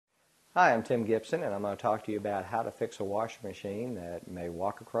Hi, I'm Tim Gibson, and I'm going to talk to you about how to fix a washing machine that may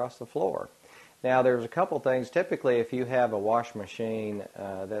walk across the floor. Now, there's a couple things. Typically, if you have a washing machine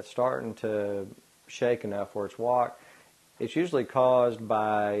that's starting to shake enough where it's walk, it's usually caused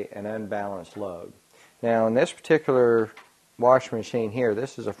by an unbalanced load. Now, in this particular washing machine here,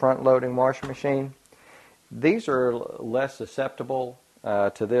 this is a front-loading washing machine. These are less susceptible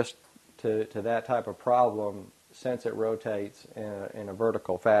to that type of problem since it rotates in a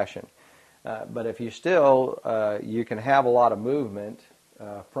vertical fashion. But if you you can have a lot of movement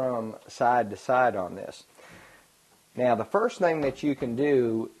from side to side on this. Now, the first thing that you can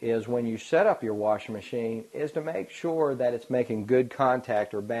do is when you set up your washing machine is to make sure that it's making good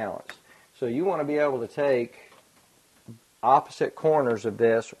contact or balance. So you want to be able to take opposite corners of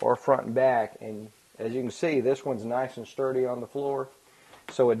this or front and back, and as you can see, this one's nice and sturdy on the floor,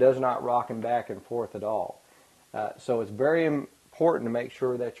 so it does not rock back and forth at all. So it's very important to make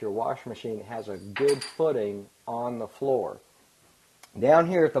sure that your washing machine has a good footing on the floor. Down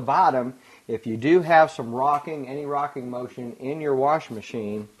here at the bottom, if you do have some any rocking motion in your washing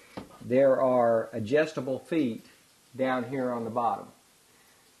machine, there are adjustable feet down here on the bottom.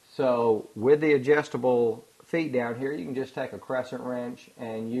 So with the adjustable feet down here, you can just take a crescent wrench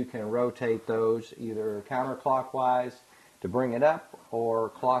and you can rotate those either counterclockwise to bring it up or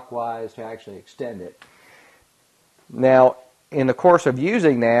clockwise to actually extend it. Now, in the course of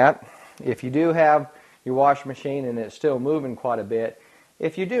using that, if you do have your washing machine and it's still moving quite a bit,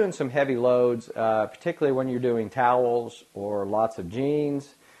 if you're doing some heavy loads, particularly when you're doing towels or lots of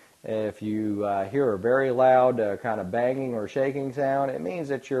jeans, if you hear a very loud kind of banging or shaking sound, it means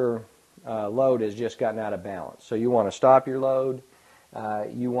that your load has just gotten out of balance. So you want to stop your load,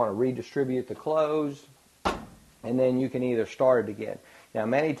 you want to redistribute the clothes, and then you can either start it again. Now,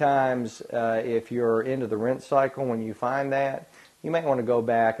 many times, if you're into the rinse cycle, when you find that, you may want to go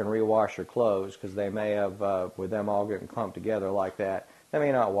back and rewash your clothes because they may have, with them all getting clumped together like that, they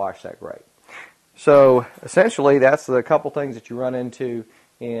may not wash that great. So, essentially, that's the couple things that you run into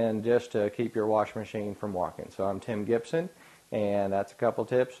in just to keep your washing machine from walking. So, I'm Tim Gibson, and that's a couple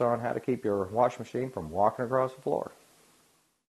tips on how to keep your washing machine from walking across the floor.